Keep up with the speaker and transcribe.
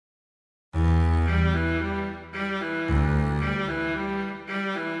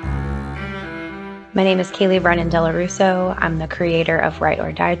My name is Kailey Brennan DelloRusso. I'm the creator of Write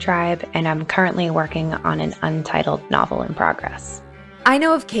or Die Tribe, and I'm currently working on an untitled novel in progress. I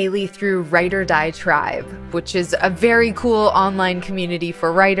know of Kailey through Write or Die Tribe, which is a very cool online community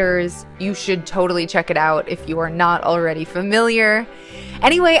for writers. You should totally check it out if you are not already familiar.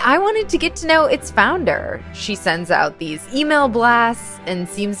 Anyway, I wanted to get to know its founder. She sends out these email blasts and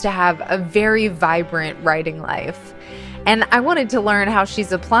seems to have a very vibrant writing life. And I wanted to learn how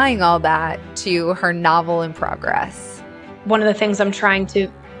she's applying all that to her novel in progress. One of the things I'm trying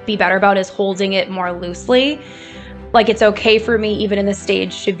to be better about is holding it more loosely. Like, it's okay for me, even in this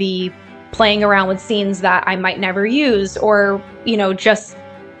stage, to be playing around with scenes that I might never use, or, just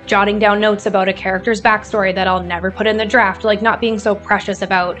jotting down notes about a character's backstory that I'll never put in the draft. Like, not being so precious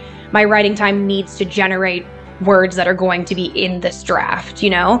about my writing time needs to generate words that are going to be in this draft,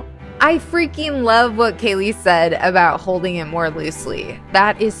 I freaking love what Kailey said about holding it more loosely.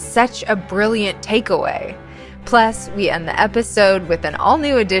 That is such a brilliant takeaway. Plus, we end the episode with an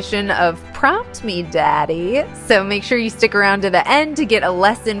all-new edition of Prompt Me, Daddy. So make sure you stick around to the end to get a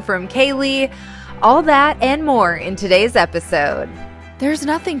lesson from Kailey. All that and more in today's episode. There's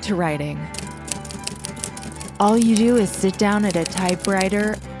nothing to writing. All you do is sit down at a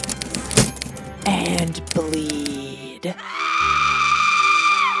typewriter and bleed.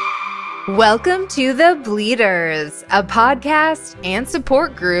 Welcome to The Bleeders, a podcast and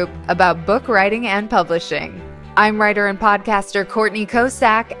support group about book writing and publishing. I'm writer and podcaster Courtney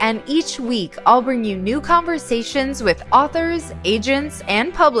Kosak, and each week I'll bring you new conversations with authors, agents,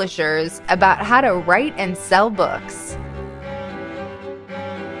 and publishers about how to write and sell books.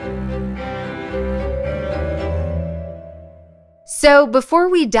 So before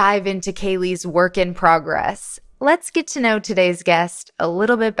we dive into Kailey's work in progress, let's get to know today's guest a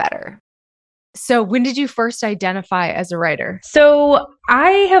little bit better. So when did you first identify as a writer? So I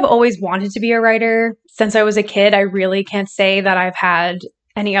have always wanted to be a writer since I was a kid. I really can't say that I've had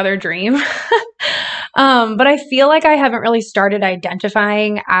any other dream. But I feel like I haven't really started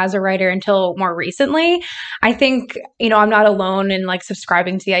identifying as a writer until more recently. I think, I'm not alone in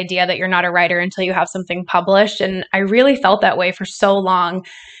subscribing to the idea that you're not a writer until you have something published. And I really felt that way for so long.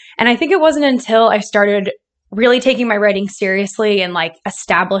 And I think it wasn't until I started really taking my writing seriously and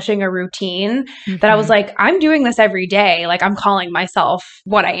establishing a routine that I was like, I'm doing this every day. I'm calling myself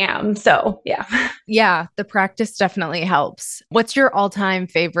what I am. So yeah. Yeah, the practice definitely helps. What's your all-time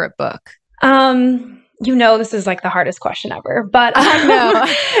favorite book? This is the hardest question ever, but I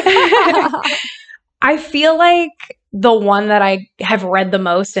know. I feel like the one that I have read the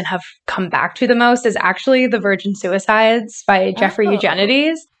most and have come back to the most is actually The Virgin Suicides by Jeffrey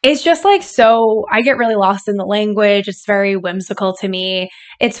Eugenides. It's just so I get really lost in the language. It's very whimsical to me.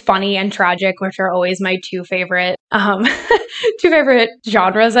 It's funny and tragic, which are always my two favorite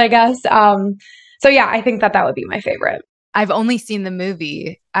genres, I guess. So yeah, I think that would be my favorite. I've only seen the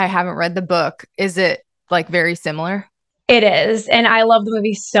movie. I haven't read the book. Is it very similar? It is. And I love the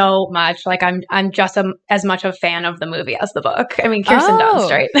movie so much. I'm just as much a fan of the movie as the book. I mean, Kirsten Dunst,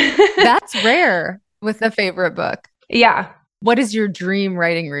 right? That's rare with a favorite book. Yeah. What is your dream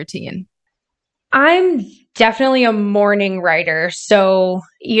writing routine? I'm definitely a morning writer. So,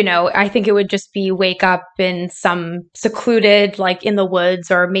 I think it would just be wake up in some secluded, in the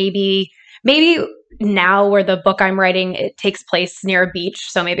woods, or maybe now where the book I'm writing, it takes place near a beach.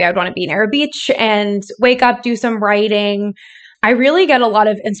 So maybe I'd want to be near a beach and wake up, do some writing. I really get a lot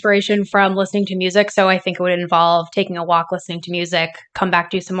of inspiration from listening to music. So I think it would involve taking a walk, listening to music, come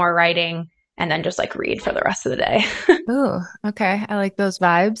back, do some more writing, and then just read for the rest of the day. Oh, okay. I like those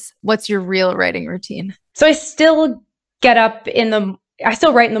vibes. What's your real writing routine? So I still get up I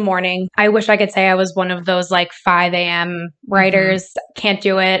still write in the morning. I wish I could say I was one of those 5 a.m. writers. Can't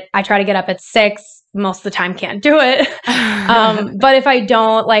do it. I try to get up at 6. Most of the time can't do it. But if I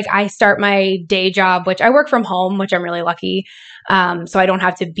don't, I start my day job, which I work from home, which I'm really lucky. So I don't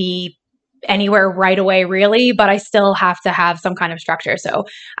have to be anywhere right away, really, but I still have to have some kind of structure. So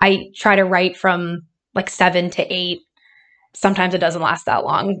I try to write from 7 to 8. Sometimes it doesn't last that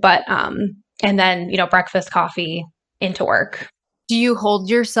long, but, and then, breakfast, coffee, into work. Do you hold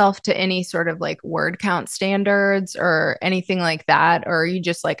yourself to any sort of word count standards or anything like that? Or are you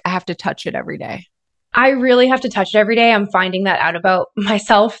just I have to touch it every day? I really have to touch it every day. I'm finding that out about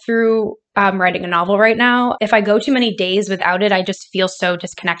myself through writing a novel right now. If I go too many days without it, I just feel so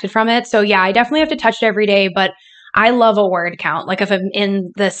disconnected from it. So yeah, I definitely have to touch it every day, but I love a word count. If I'm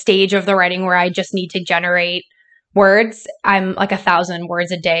in the stage of the writing where I just need to generate words, I'm 1,000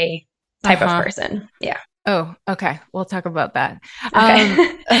 words a day type of person. Yeah. Oh, okay. We'll talk about that.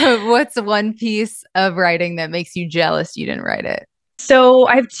 Okay. What's one piece of writing that makes you jealous you didn't write it? So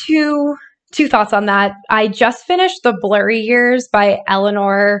I have two two thoughts on that. I just finished The Blurry Years by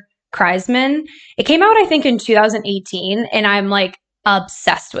Eleanor Kreisman. It came out, I think, in 2018, and I'm like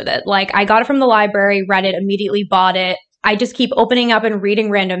obsessed with it. Like, I got it from the library, read it, immediately bought it. I just keep opening up and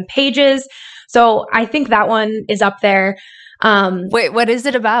reading random pages. So I think that one is up there. Wait, what is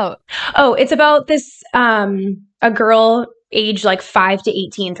it about? Oh, it's about this a girl aged like 5 to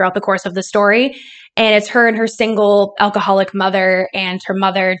 18 throughout the course of the story. And it's her and her single alcoholic mother, and her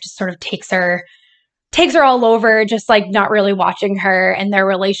mother just sort of takes her all over, just like not really watching her and their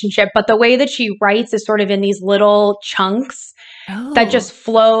relationship. But the way that she writes is sort of in these little chunks that just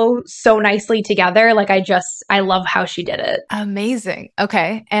flow so nicely together. Like, I love how she did it. Amazing.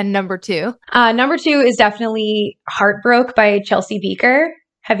 Okay. And number two? Number two is definitely Heartbroke by Chelsea Beaker.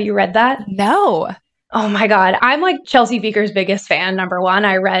 Have you read that? No. Oh my God. I'm like Chelsea Beaker's biggest fan, number one.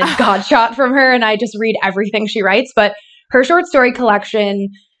 I read Godshot from her, and I just read everything she writes. But her short story collection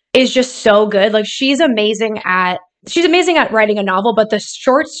is just so good. Like, she's amazing at writing a novel, but the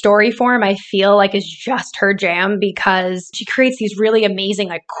short story form, I feel like, is just her jam, because she creates these really amazing,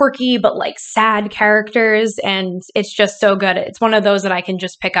 like quirky, but like sad characters. And it's just so good. It's one of those that I can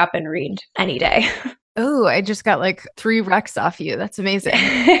just pick up and read any day. Oh, I just got like 3 recs off you. That's amazing.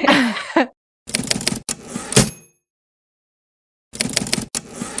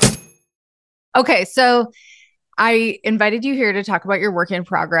 Okay, so I invited you here to talk about your work in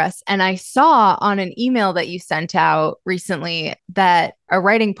progress. And I saw on an email that you sent out recently that a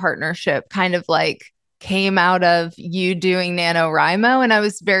writing partnership kind of like came out of you doing NaNoWriMo. And I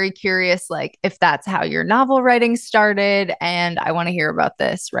was very curious, like, if that's how your novel writing started. And I want to hear about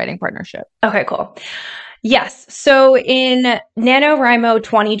this writing partnership. Okay, cool. Yes. So in NaNoWriMo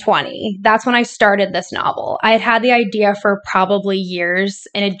 2020, that's when I started this novel. I had the idea for probably years,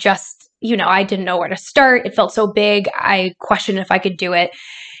 and it just, I didn't know where to start. It felt so big. I questioned if I could do it.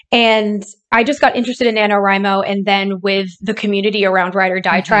 And I just got interested in NaNoWriMo. And then with the community around Ride or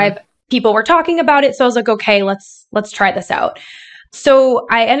Die Tribe, people were talking about it. So I was like, okay, let's try this out. So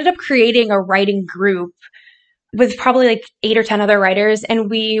I ended up creating a writing group with probably like 8 or 10 other writers. And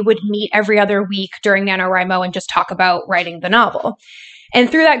we would meet every other week during NaNoWriMo and just talk about writing the novel. And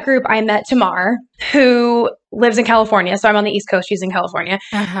through that group, I met Tamar, who lives in California. So I'm on the East Coast, she's in California.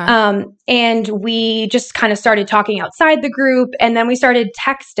 And we just kind of started talking outside the group. And then we started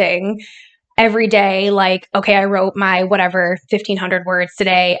texting every day, like, okay, I wrote my whatever 1,500 words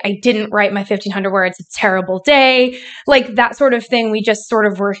today. I didn't write my 1,500 words. It's a terrible day. Like, that sort of thing. We just sort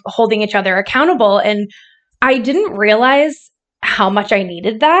of were holding each other accountable. And I didn't realize how much I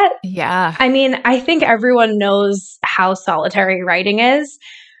needed that. Yeah. I mean, I think everyone knows how solitary writing is,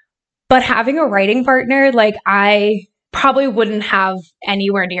 but having a writing partner, like, I probably wouldn't have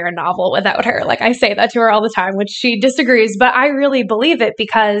anywhere near a novel without her. Like, I say that to her all the time, which she disagrees, but I really believe it,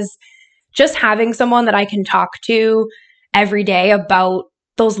 because just having someone that I can talk to every day about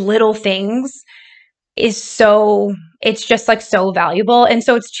those little things is it's just like so valuable. And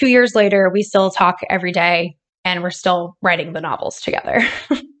so it's 2 years later, we still talk every day, and we're still writing the novels together.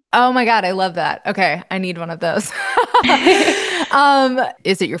 Oh my God, I love that. Okay, I need one of those.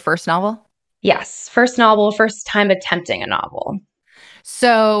 Is it your first novel? Yes, first novel, first time attempting a novel.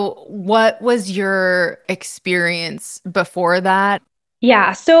 So what was your experience before that?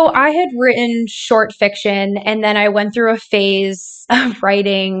 Yeah, so I had written short fiction, and then I went through a phase of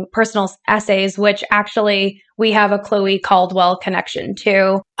writing personal essays, which actually we have a Chloe Caldwell connection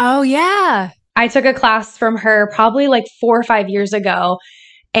to. Oh, yeah. I took a class from her probably like 4 or 5 years ago,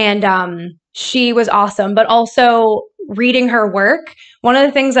 and she was awesome. But also reading her work, one of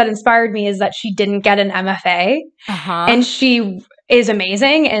the things that inspired me is that she didn't get an MFA, and she is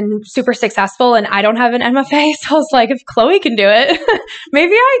amazing and super successful, and I don't have an MFA. So I was like, if Chloe can do it,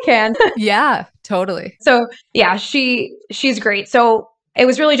 maybe I can. Yeah, totally. So yeah, she's great. So it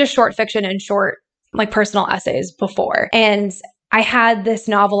was really just short fiction and short, like, personal essays before. And I had this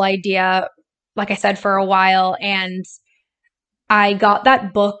novel idea, like I said, for a while, and I got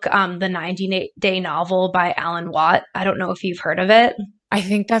that book, the 90-Day Novel by Alan Watt. I don't know if you've heard of it. I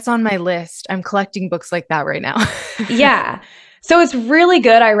think that's on my list. I'm collecting books like that right now. Yeah. So it's really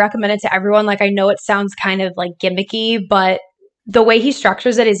good. I recommend it to everyone. Like, I know it sounds kind of like gimmicky, but the way he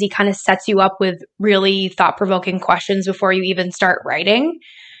structures it is he kind of sets you up with really thought-provoking questions before you even start writing.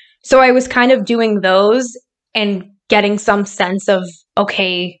 So I was kind of doing those and getting some sense of,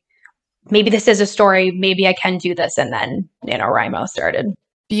 okay, maybe this is a story, maybe I can do this. And then, NaNoWriMo started.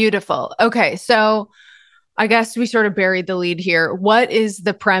 Beautiful. Okay, so I guess we sort of buried the lead here. What is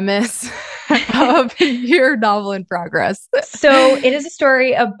the premise of your novel in progress? So it is a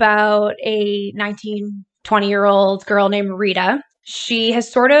story about a 19, 20-year-old girl named Rita. She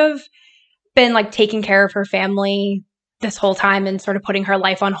has sort of been like taking care of her family this whole time and sort of putting her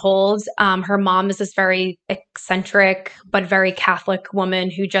life on hold. Her mom is this very eccentric but very Catholic woman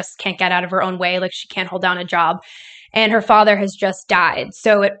who just can't get out of her own way. Like she can't hold down a job. And her father has just died.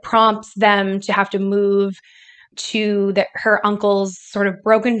 So it prompts them to have to move to her uncle's sort of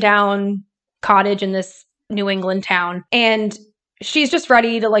broken down cottage in this New England town. And she's just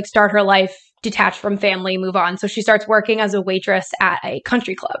ready to like start her life detached from family, move on. So she starts working as a waitress at a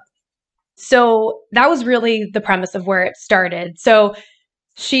country club. So that was really the premise of where it started. So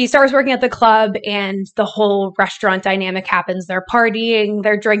she starts working at the club and the whole restaurant dynamic happens. They're partying,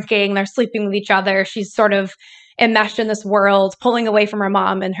 they're drinking, they're sleeping with each other. She's sort of enmeshed in this world, pulling away from her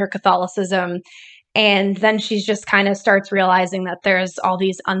mom and her Catholicism. And then she just kind of starts realizing that there's all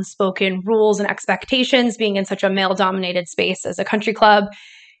these unspoken rules and expectations being in such a male-dominated space as a country club.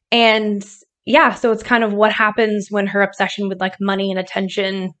 And yeah, so it's kind of what happens when her obsession with like money and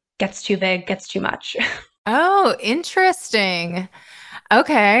attention gets too big, gets too much. Oh, interesting.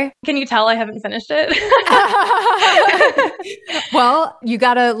 Okay. Can you tell I haven't finished it? Well, you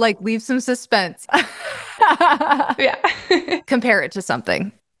gotta like leave some suspense. Yeah. Compare it to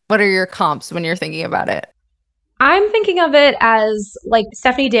something. What are your comps when you're thinking about it? I'm thinking of it as like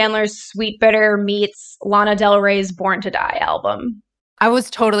Stephanie Danler's Sweet Bitter meets Lana Del Rey's Born to Die album. I was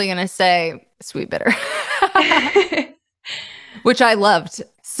totally gonna say Sweet Bitter, which I loved.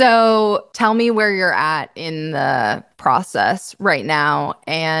 So tell me where you're at in the process right now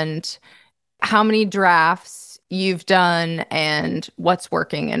and how many drafts you've done and what's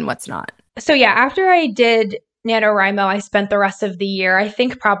working and what's not. So yeah, after I did NaNoWriMo, I spent the rest of the year, I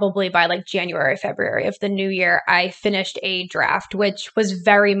think probably by like January, February of the new year, I finished a draft, which was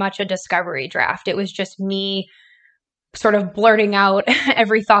very much a discovery draft. It was just me sort of blurting out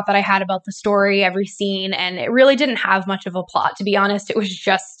every thought that I had about the story, every scene, and it really didn't have much of a plot, to be honest. It was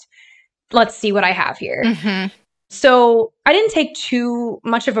just, let's see what I have here. Mm-hmm. So I didn't take too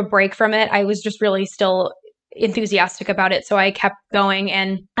much of a break from it. I was just really still enthusiastic about it. So I kept going,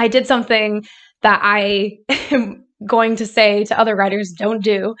 and I did something that I am going to say to other writers don't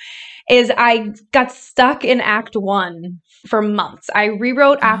do, is I got stuck in Act 1 for months. I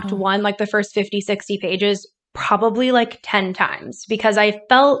rewrote Act 1, like the first 50, 60 pages, probably like 10 times because I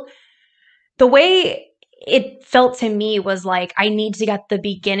felt the way it felt to me was like, I need to get the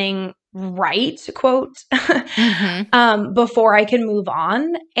beginning right, quote, before I can move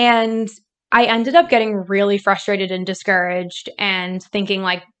on. And I ended up getting really frustrated and discouraged and thinking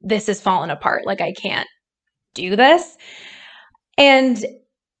like, this is falling apart. Like I can't do this. And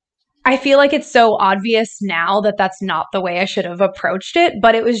I feel like it's so obvious now that that's not the way I should have approached it,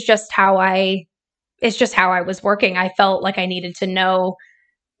 but it was just it's just how I was working. I felt like I needed to know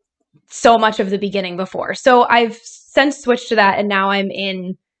so much of the beginning before. So I've since switched to that. And now I'm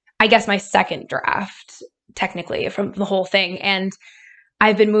in, I guess, my second draft, technically, from the whole thing. And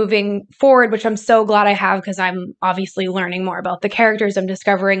I've been moving forward, which I'm so glad I have because I'm obviously learning more about the characters. I'm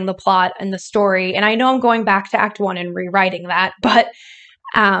discovering the plot and the story. And I know I'm going back to Act 1 and rewriting that, but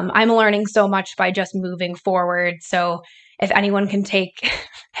I'm learning so much by just moving forward. So if anyone can take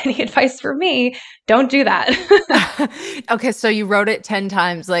any advice from me, don't do that. Okay, so you wrote it 10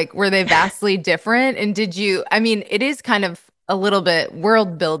 times. Like, were they vastly different? And I mean, it is kind of a little bit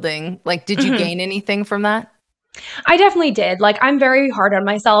world building. Like, did you gain anything from that? I definitely did. Like, I'm very hard on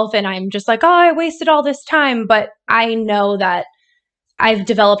myself and I'm just like, oh, I wasted all this time. But I know that I've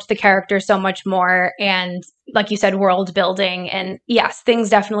developed the character so much more. And like you said, world building. And yes, things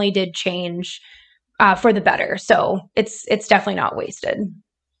definitely did change for the better. So it's definitely not wasted.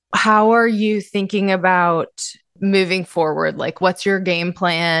 How are you thinking about moving forward? Like, what's your game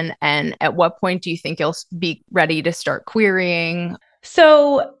plan? And at what point do you think you'll be ready to start querying?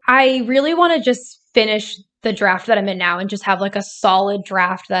 So I really want to just finish the draft that I'm in now and just have like a solid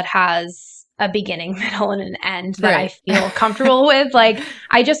draft that has a beginning, middle, and an end that I feel comfortable with. Like,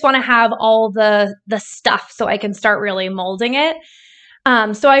 I just want to have all the stuff so I can start really molding it.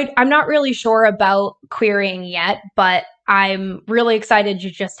 So I'm not really sure about querying yet, but I'm really excited to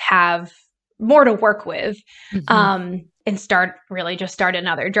just have more to work with and start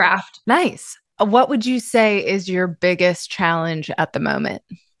another draft. Nice. What would you say is your biggest challenge at the moment?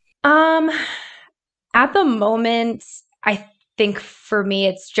 At the moment, I think for me,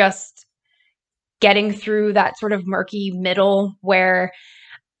 it's just getting through that sort of murky middle where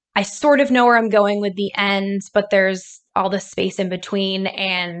I sort of know where I'm going with the end, but there's all this space in between.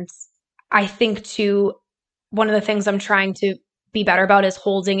 And I think too, one of the things I'm trying to be better about is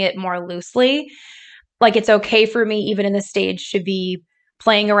holding it more loosely. Like, it's okay for me, even in this stage, to be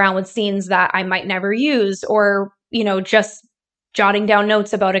playing around with scenes that I might never use, or, just jotting down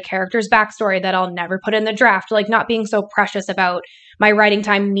notes about a character's backstory that I'll never put in the draft, like not being so precious about my writing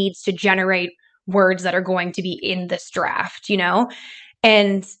time needs to generate words that are going to be in this draft,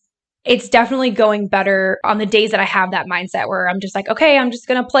 And it's definitely going better on the days that I have that mindset where I'm just like, okay, I'm just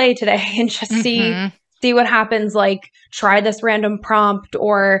going to play today and just see what happens. Like try this random prompt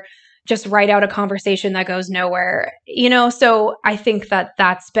or just write out a conversation that goes nowhere, So I think that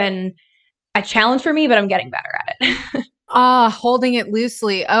that's been a challenge for me, but I'm getting better at it. Holding it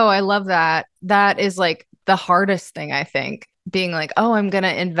loosely. Oh, I love that. That is like the hardest thing, I think. Being like, oh, I'm going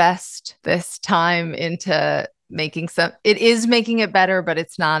to invest this time into it is making it better, but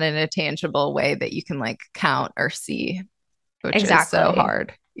it's not in a tangible way that you can like count or see, which is so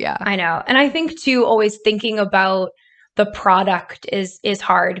hard. Yeah. I know. And I think too, always thinking about the product is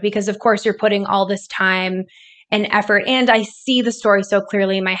hard because of course you're putting all this time and effort and I see the story so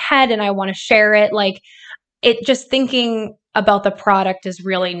clearly in my head and I want to share it. Like it just thinking about the product is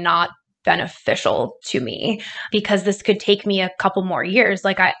really not beneficial to me because this could take me a couple more years.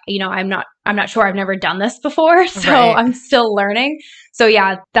 Like I'm not sure. I've never done this before. So right. I'm still learning. So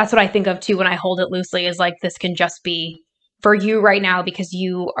yeah, that's what I think of too when I hold it loosely is like, this can just be for you right now because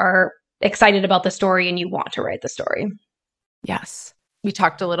you are excited about the story and you want to write the story. Yes. We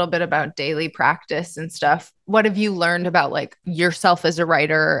talked a little bit about daily practice and stuff. What have you learned about like yourself as a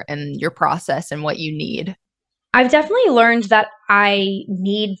writer and your process and what you need? I've definitely learned that I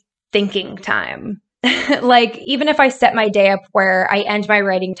need thinking time. Like, even if I set my day up where I end my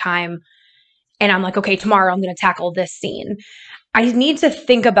writing time and I'm like, okay, tomorrow I'm going to tackle this scene. I need to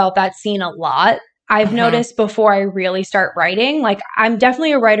think about that scene a lot. I've noticed before I really start writing, like I'm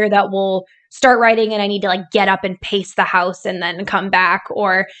definitely a writer that will start writing and I need to like get up and pace the house and then come back.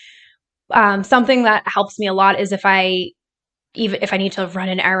 Or something that helps me a lot is if I need to run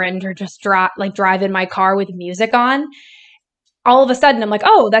an errand or just drive in my car with music on, all of a sudden I'm like,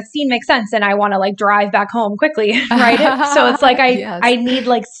 oh, that scene makes sense. And I want to like drive back home quickly and write it. So it's like, I need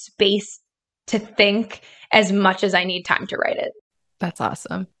like space to think as much as I need time to write it. That's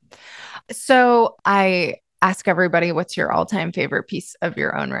awesome. So I ask everybody, what's your all-time favorite piece of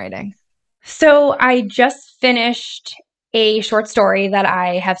your own writing? So I just finished a short story that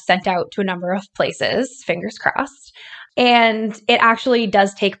I have sent out to a number of places, fingers crossed. And it actually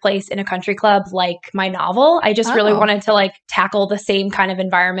does take place in a country club like my novel. I just really wanted to like tackle the same kind of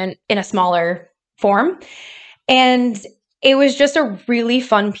environment in a smaller form. And it was just a really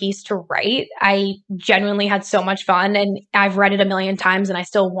fun piece to write. I genuinely had so much fun and I've read it a million times and I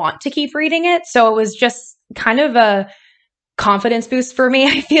still want to keep reading it. So it was just kind of a confidence boost for me,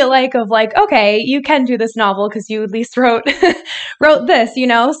 I feel like, of like, okay, you can do this novel because you at least wrote this,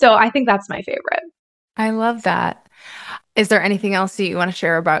 So I think that's my favorite. I love that. Is there anything else that you want to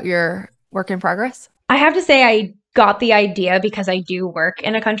share about your work in progress? I have to say I got the idea because I do work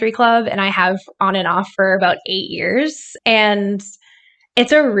in a country club and I have on and off for about 8 years. And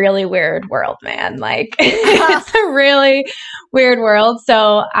it's a really weird world, man. Like it's a really weird world.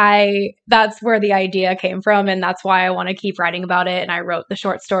 So that's where the idea came from. And that's why I want to keep writing about it. And I wrote the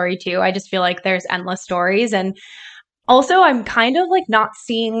short story too. I just feel like there's endless stories. And also I'm kind of like not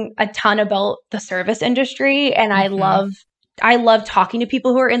seeing a ton about the service industry. And I love talking to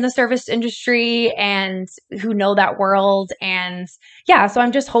people who are in the service industry and who know that world. And yeah, so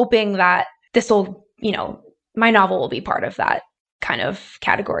I'm just hoping that this will, my novel will be part of that kind of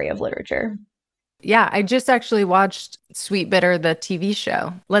category of literature. Yeah, I just actually watched Sweet Bitter, the TV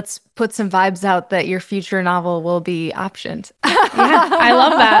show. Let's put some vibes out that your future novel will be optioned. Yeah, I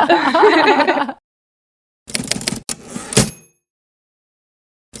love that.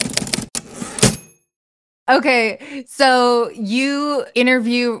 Okay, so you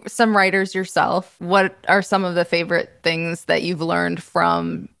interview some writers yourself. What are some of the favorite things that you've learned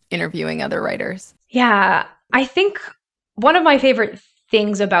from interviewing other writers? Yeah, I think one of my favorite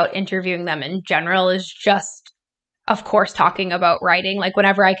things about interviewing them in general is just, of course, talking about writing. Like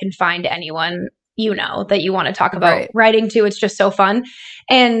whenever I can find anyone, that you want to talk about writing to, it's just so fun.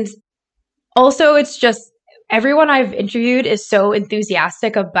 And also it's just, everyone I've interviewed is so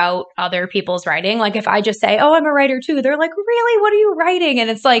enthusiastic about other people's writing. Like if I just say, oh, I'm a writer too, they're like, really? What are you writing? And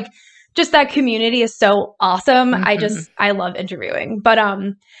it's like, just that community is so awesome. I love interviewing. But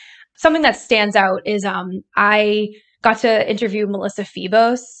something that stands out is I got to interview Melissa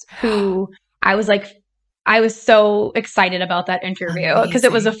Febos, who I was so excited about that interview because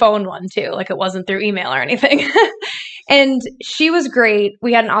it was a phone one too. Like it wasn't through email or anything. And she was great.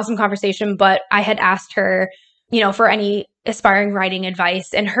 We had an awesome conversation, but I had asked her, for any aspiring writing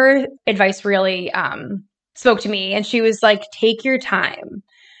advice. And her advice really spoke to me. And she was like, take your time,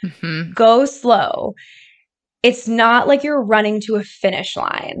 go slow. it's not like you're running to a finish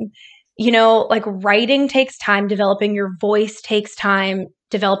line. You know, like writing takes time, developing your voice takes time,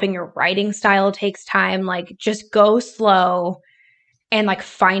 developing your writing style takes time. Like just go slow and like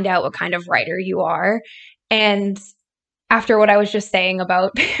find out what kind of writer you are. And after what I was just saying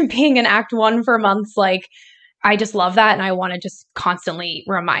about being in Act One for months, like I just love that. And I want to just constantly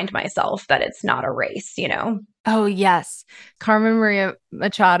remind myself that it's not a race, you know? Oh, yes. Carmen Maria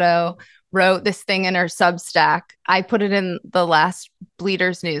Machado wrote this thing in her Substack. I put it in the last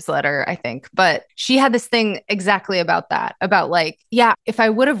Bleeders newsletter, I think, but she had this thing exactly about that, about like, yeah, if I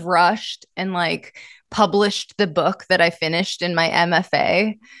would have rushed and like published the book that I finished in my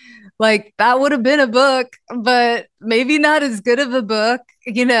MFA, like that would have been a book, but maybe not as good of a book,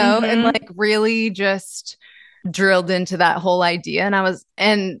 you know, and like really just drilled into that whole idea.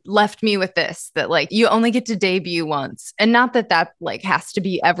 And left me with this, that like you only get to debut once, and not that that like has to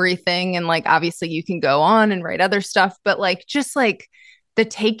be everything, and like obviously you can go on and write other stuff, but like just like the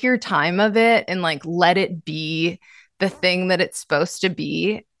take your time of it and like let it be the thing that it's supposed to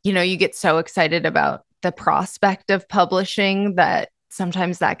be. You know, you get so excited about the prospect of publishing that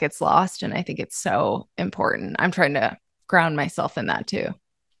sometimes that gets lost, and I think it's so important. I'm trying to ground myself in that too.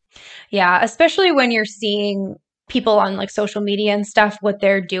 Yeah, especially when you're seeing people on like social media and stuff, what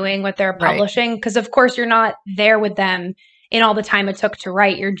they're doing, what they're publishing. Because of course you're not there with them in all the time it took to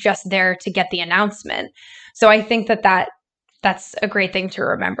write. You're just there to get the announcement. So I think that's a great thing to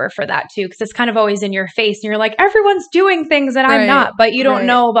remember for that too, because it's kind of always in your face and you're like, everyone's doing things that I'm not, but you don't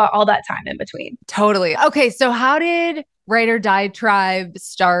know about all that time in between. Totally. Okay, so how did Write or Die Tribe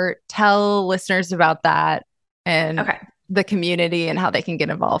start? Tell listeners about that and the community and how they can get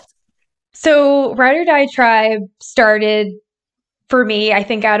involved. So Write or Die Tribe started for me, I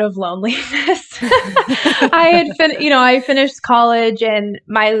think, out of loneliness. I finished college and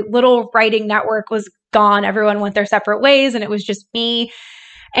my little writing network was gone. Everyone went their separate ways and it was just me.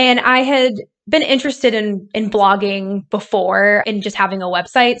 And I had been interested in blogging before and just having a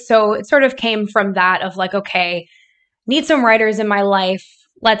website. So it sort of came from that of like, okay, need some writers in my life.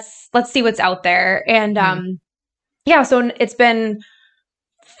 Let's see what's out there. And so it's been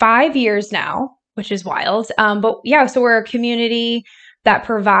 5 years now, which is wild. But yeah, so we're a community that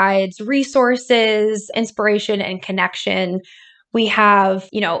provides resources, inspiration, and connection. We have,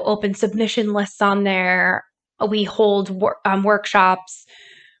 open submission lists on there. We hold workshops.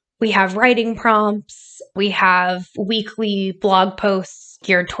 We have writing prompts. We have weekly blog posts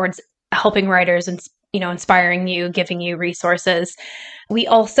geared towards helping writers and, inspiring you, giving you resources. We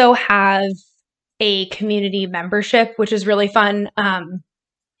also have a community membership, which is really fun.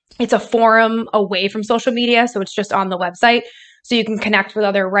 It's a forum away from social media, so it's just on the website. So you can connect with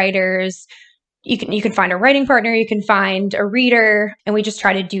other writers. You can find a writing partner, you can find a reader, and we just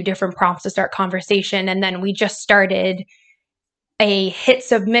try to do different prompts to start conversation. And then we just started a hit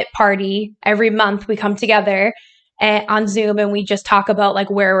submit party. Every month we come together on Zoom and we just talk about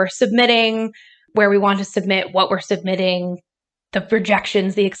like where we're submitting, where we want to submit, what we're submitting, the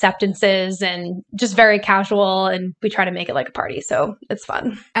rejections, the acceptances, and just very casual. And we try to make it like a party. So it's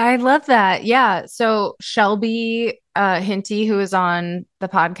fun. I love that. Yeah. So Shelby Hinty, who is on the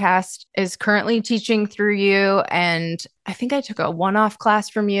podcast, is currently teaching through you. And I think I took a one-off class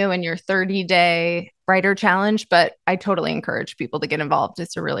from you in your 30-day writer challenge, but I totally encourage people to get involved.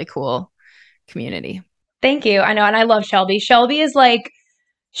 It's a really cool community. Thank you. I know. And I love Shelby. Shelby is like,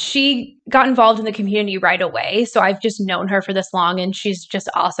 she got involved in the community right away. So I've just known her for this long and she's just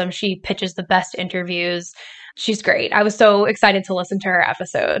awesome. She pitches the best interviews. She's great. I was so excited to listen to her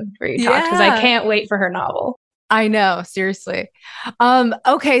episode where you talked because I can't wait for her novel. I know, seriously.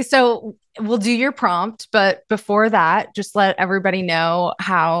 Okay, so we'll do your prompt, but before that, just let everybody know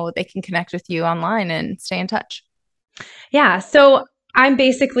how they can connect with you online and stay in touch. Yeah, so I'm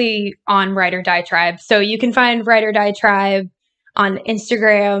basically on Write or Die Tribe. So you can find Write or Die Tribe on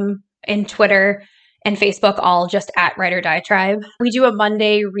Instagram and Twitter and Facebook, all just at Write or Die Tribe. We do a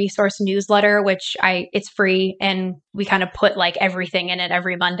Monday resource newsletter, which it's free, and we kind of put like everything in it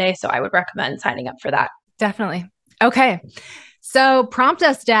every Monday. So I would recommend signing up for that. Definitely. Okay. So prompt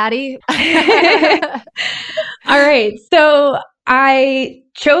us, Daddy. All right. So I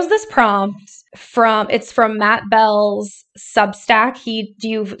chose this prompt from Matt Bell's Substack. Do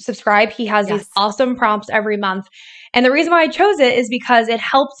you subscribe? He has these awesome prompts every month. And the reason why I chose it is because it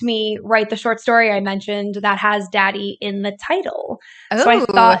helped me write the short story I mentioned that has Daddy in the title. Ooh. So I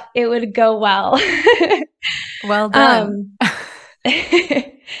thought it would go well. Well done.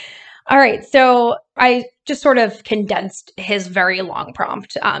 All right. So I just sort of condensed his very long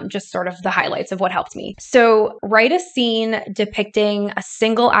prompt, just sort of the highlights of what helped me. So write a scene depicting a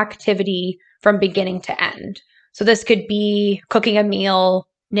single activity from beginning to end. So this could be cooking a meal,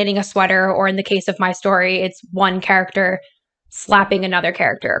 knitting a sweater, or in the case of my story, it's one character slapping another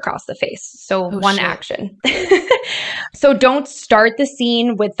character across the face. So one shit. action. So don't start the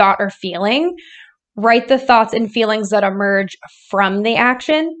scene with thought or feeling. Write the thoughts and feelings that emerge from the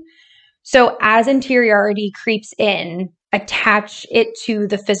action. So as interiority creeps in, attach it to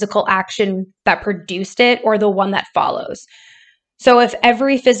the physical action that produced it or the one that follows. So if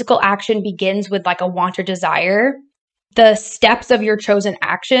every physical action begins with like a want or desire, the steps of your chosen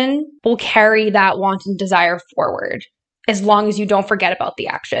action will carry that want and desire forward as long as you don't forget about the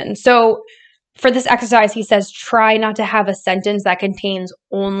action. So for this exercise, he says, try not to have a sentence that contains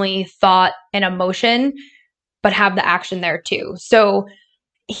only thought and emotion, but have the action there too. So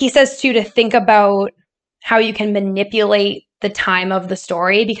he says too, to think about how you can manipulate the time of the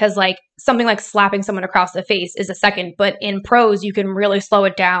story, because like something like slapping someone across the face is a second, but in prose, you can really slow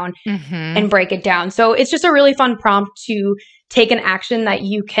it down and break it down. So it's just a really fun prompt to take an action that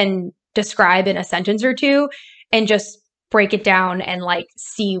you can describe in a sentence or two and just break it down and like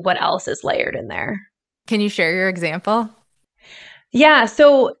see what else is layered in there. Can you share your example? Yeah.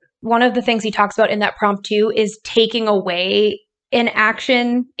 So one of the things he talks about in that prompt too is taking away an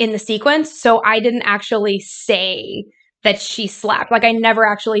action in the sequence. So I didn't actually say that she slapped. Like I never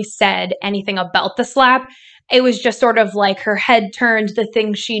actually said anything about the slap. It was just sort of like her head turned, the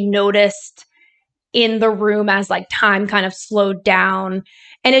thing she noticed in the room as like time kind of slowed down.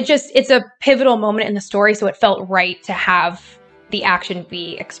 And it's a pivotal moment in the story. So it felt right to have the action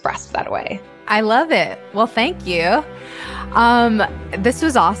be expressed that way. I love it. Well, thank you. This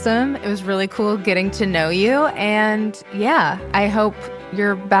was awesome. It was really cool getting to know you. And yeah, I hope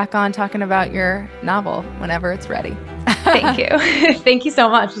you're back on talking about your novel whenever it's ready. Thank you. Thank you so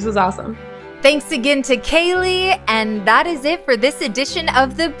much. This was awesome. Thanks again to Kailey, and that is it for this edition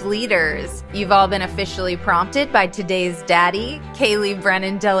of The Bleeders. You've all been officially prompted by today's daddy, Kailey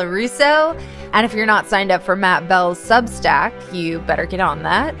Brennan DelloRusso. And if you're not signed up for Matt Bell's Substack, you better get on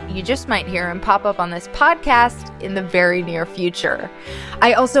that. You just might hear him pop up on this podcast in the very near future.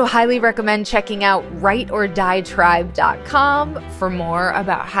 I also highly recommend checking out writeordietribe.com for more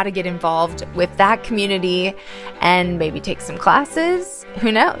about how to get involved with that community and maybe take some classes. Who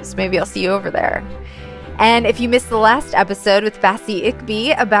knows? Maybe I'll see you over there. And if you missed the last episode with Bassie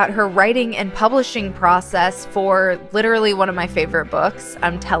Ickby about her writing and publishing process for literally one of my favorite books,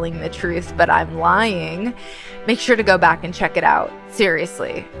 I'm Telling the Truth, But I'm Lying, make sure to go back and check it out.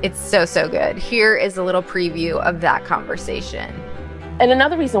 Seriously, it's so, so good. Here is a little preview of that conversation. And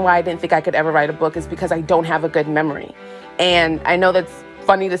another reason why I didn't think I could ever write a book is because I don't have a good memory. And I know that's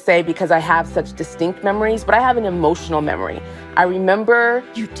funny to say because I have such distinct memories, but I have an emotional memory. I remember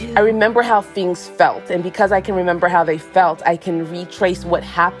how things felt. And because I can remember how they felt, I can retrace what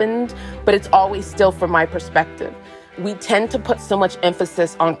happened, but it's always still from my perspective. We tend to put so much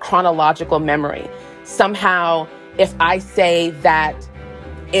emphasis on chronological memory. Somehow, if I say that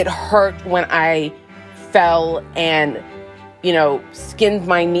it hurt when I fell and skinned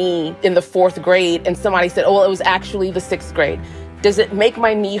my knee in the 4th grade, and somebody said, oh, well, it was actually the 6th grade. Does it make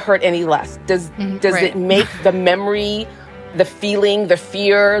my knee hurt any less? Does it make the memory, the feeling, the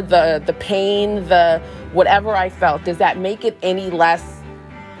fear, the pain, the whatever I felt, does that make it any less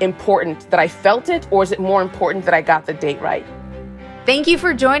important that I felt it, or is it more important that I got the date right? Thank you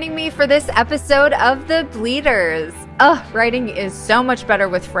for joining me for this episode of The Bleeders. Writing is so much better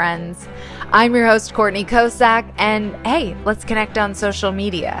with friends. I'm your host, Courtney Kosak, and hey, let's connect on social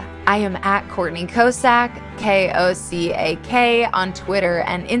media. I am at Courtney Kosak, Kosak, on Twitter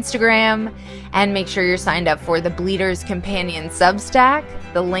and Instagram. And make sure you're signed up for the Bleeders Companion Substack.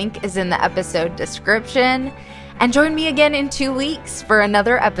 The link is in the episode description. And join me again in 2 weeks for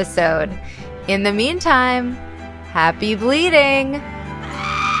another episode. In the meantime, happy bleeding!